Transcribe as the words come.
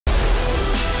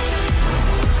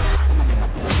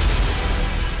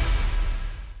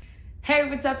Hey,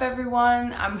 what's up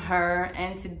everyone? I'm H.E.R,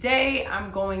 and today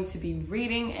I'm going to be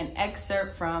reading an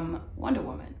excerpt from Wonder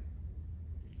Woman.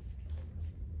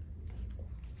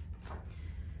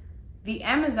 The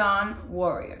Amazon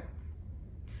Warrior.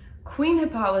 Queen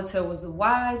Hippolyta was the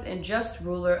wise and just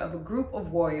ruler of a group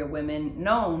of warrior women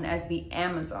known as the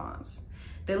Amazons.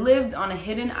 They lived on a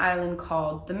hidden island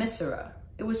called the H.E.R.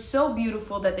 It was so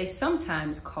beautiful that they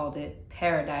sometimes called it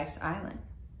Paradise Island.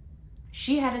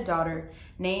 She had a daughter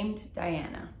named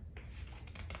Diana.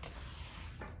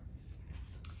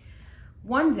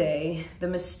 One day, the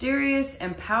mysterious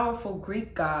and powerful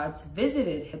Greek gods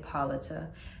visited Hippolyta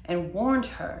and warned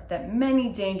her that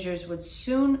many dangers would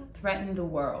soon threaten the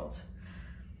world.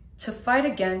 To fight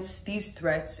against these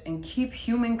threats and keep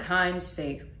humankind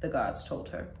safe, the gods told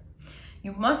her,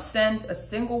 you must send a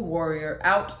single warrior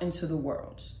out into the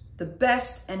world, the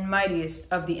best and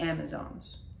mightiest of the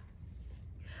Amazons.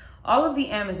 All of the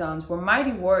Amazons were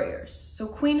mighty warriors, so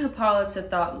Queen Hippolyta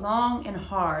thought long and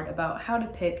hard about how to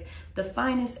pick the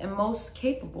finest and most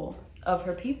capable of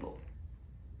her people.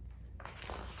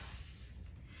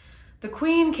 The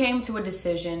queen came to a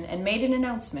decision and made an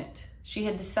announcement. She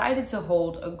had decided to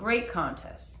hold a great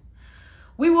contest.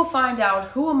 We will find out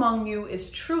who among you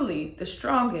is truly the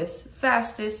strongest,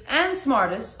 fastest, and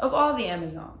smartest of all the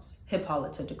Amazons,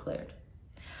 Hippolyta declared.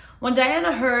 When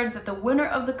Diana heard that the winner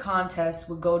of the contest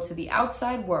would go to the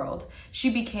outside world, she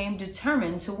became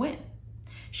determined to win.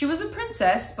 She was a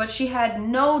princess, but she had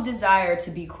no desire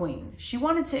to be queen. She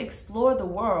wanted to explore the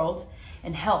world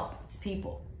and help its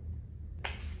people.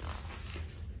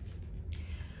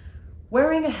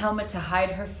 Wearing a helmet to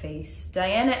hide her face,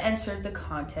 Diana entered the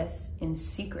contest in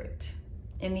secret.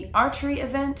 In the archery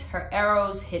event, her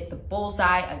arrows hit the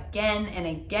bullseye again and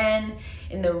again.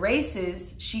 In the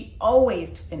races, she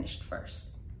always finished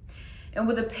first. And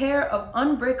with a pair of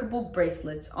unbreakable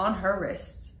bracelets on her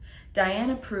wrists,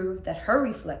 Diana proved that her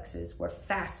reflexes were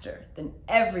faster than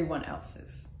everyone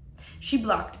else's. She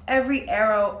blocked every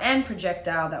arrow and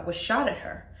projectile that was shot at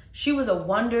her. She was a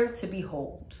wonder to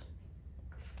behold.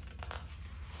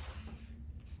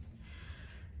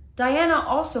 Diana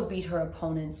also beat her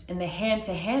opponents in the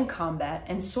hand-to-hand combat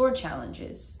and sword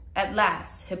challenges. At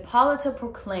last, Hippolyta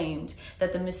proclaimed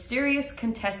that the mysterious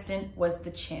contestant was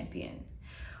the champion.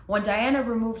 When Diana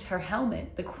removed her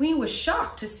helmet, the queen was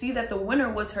shocked to see that the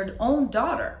winner was her own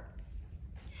daughter.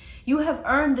 You have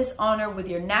earned this honor with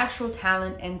your natural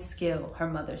talent and skill, her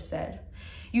mother said.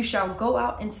 You shall go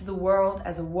out into the world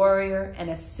as a warrior and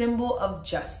a symbol of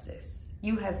justice.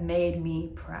 You have made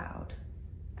me proud.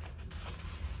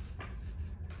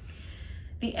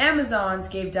 The Amazons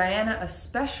gave Diana a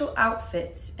special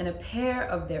outfit and a pair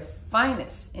of their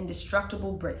finest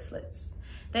indestructible bracelets.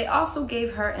 They also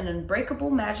gave her an unbreakable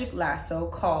magic lasso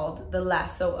called the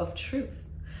Lasso of Truth.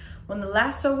 When the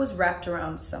lasso was wrapped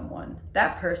around someone,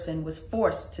 that person was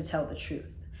forced to tell the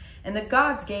truth. And the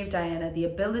gods gave Diana the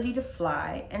ability to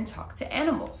fly and talk to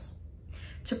animals.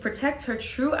 To protect her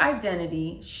true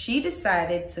identity, she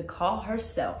decided to call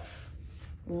herself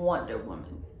Wonder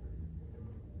Woman.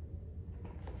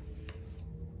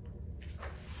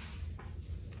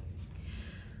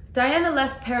 Diana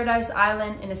left Paradise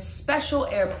Island in a special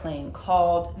airplane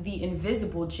called the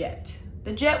Invisible Jet.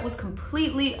 The jet was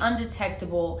completely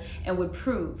undetectable and would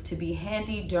prove to be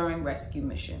handy during rescue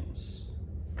missions.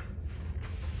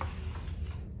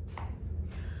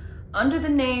 Under the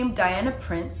name Diana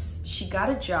Prince, she got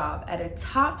a job at a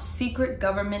top secret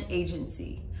government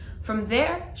agency. From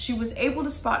there, she was able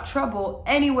to spot trouble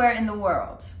anywhere in the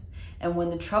world. And when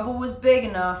the trouble was big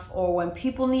enough or when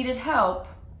people needed help,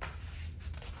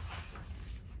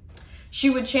 she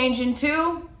would change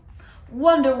into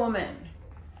Wonder Woman.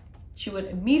 She would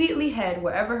immediately head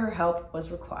wherever her help was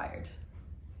required.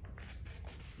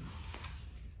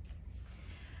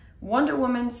 Wonder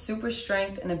Woman's super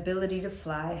strength and ability to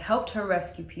fly helped her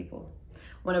rescue people.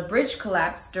 When a bridge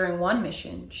collapsed during one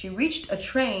mission, she reached a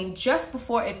train just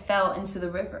before it fell into the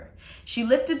river. She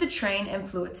lifted the train and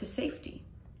flew it to safety.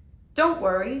 Don't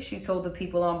worry, she told the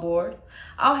people on board.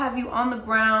 I'll have you on the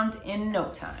ground in no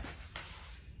time.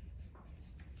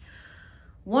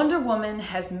 Wonder Woman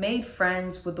has made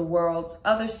friends with the world's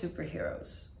other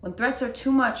superheroes. When threats are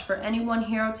too much for any one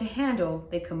hero to handle,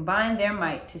 they combine their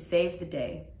might to save the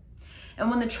day.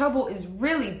 And when the trouble is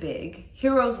really big,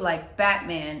 heroes like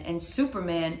Batman and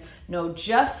Superman know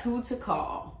just who to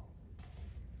call.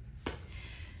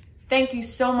 Thank you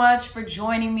so much for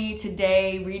joining me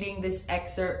today reading this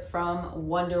excerpt from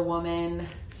Wonder Woman.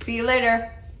 See you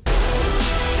later.